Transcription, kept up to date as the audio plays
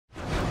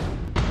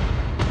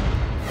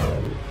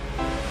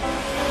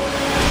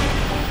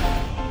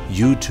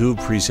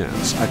YouTube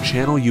Presents, a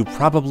channel you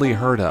probably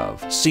heard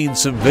of, seen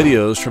some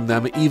videos from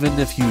them even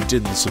if you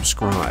didn't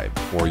subscribe,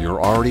 or you're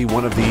already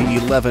one of the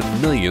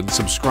 11 million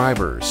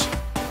subscribers.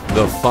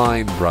 The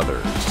Fine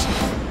Brothers.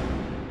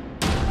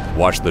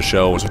 Watch the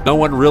shows no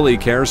one really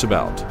cares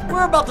about.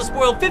 We're about to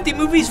spoil 50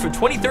 movies for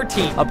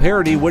 2013. A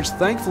parody which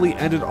thankfully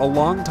ended a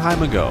long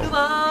time ago.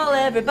 Hello,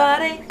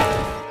 everybody.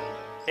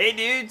 Hey,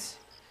 dudes.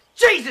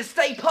 Jesus,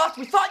 stay puffed.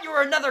 We thought you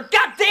were another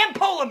goddamn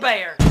polar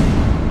bear.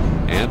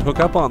 And hook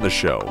up on the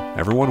show.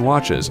 Everyone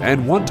watches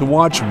and want to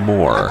watch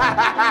more.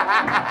 Oh,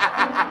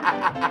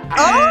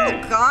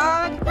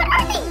 God. What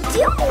are they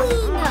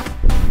doing?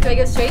 Do I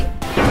go straight?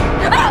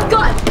 Oh,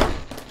 God!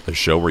 The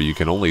show where you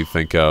can only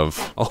think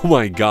of, oh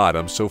my god,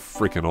 I'm so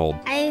freaking old.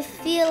 I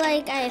feel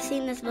like I have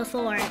seen this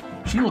before.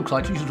 She looks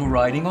like she's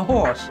riding a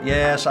horse.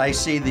 Yes, I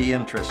see the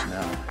interest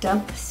now.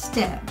 Dump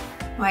step.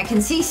 Well, I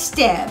can see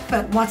step,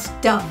 but what's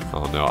dump?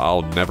 Oh no,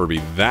 I'll never be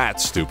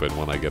that stupid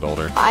when I get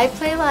older. I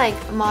play like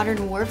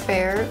Modern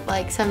Warfare,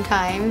 like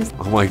sometimes.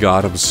 Oh my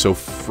god, I'm so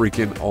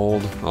freaking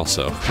old.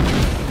 Also,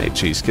 hey,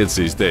 geez, kids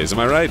these days, am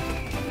I right?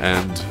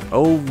 And,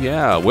 oh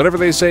yeah, whatever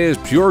they say is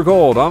pure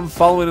gold. I'm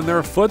following in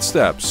their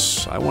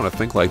footsteps. I want to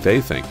think like they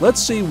think.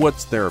 Let's see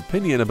what's their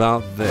opinion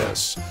about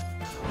this.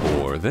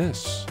 Or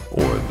this.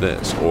 Or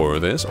this. Or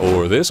this.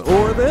 Or this.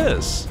 Or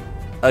this.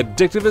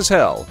 Addictive as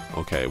hell.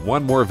 Okay,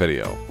 one more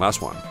video.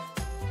 Last one.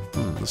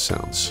 This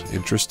sounds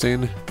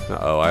interesting.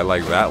 Uh-oh, I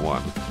like that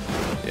one.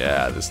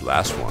 Yeah, this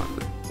last one.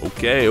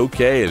 Okay,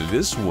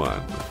 this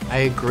one. I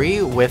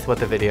agree with what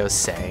the video is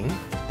saying,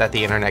 that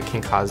the internet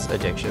can cause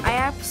addiction. I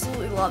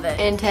absolutely love it.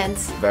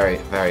 Intense. Very,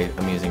 very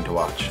amusing to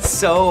watch.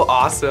 So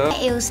awesome.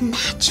 It was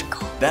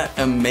magical. That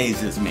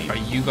amazes me. Are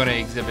you going to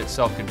exhibit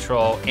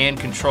self-control and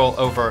control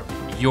over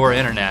your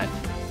internet,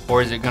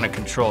 or is it going to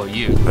control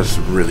you? That's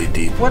really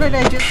deep. What did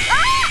I just...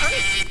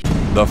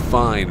 The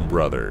Fine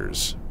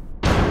Brothers.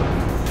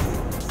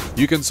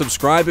 You can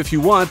subscribe if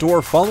you want,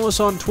 or follow us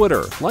on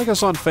Twitter, like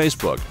us on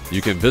Facebook.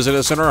 You can visit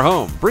us in our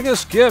home, bring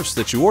us gifts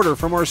that you order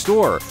from our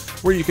store,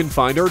 where you can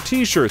find our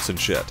t-shirts and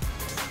shit.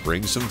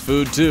 Bring some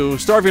food too,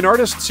 starving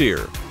artists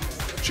here.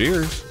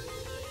 Cheers.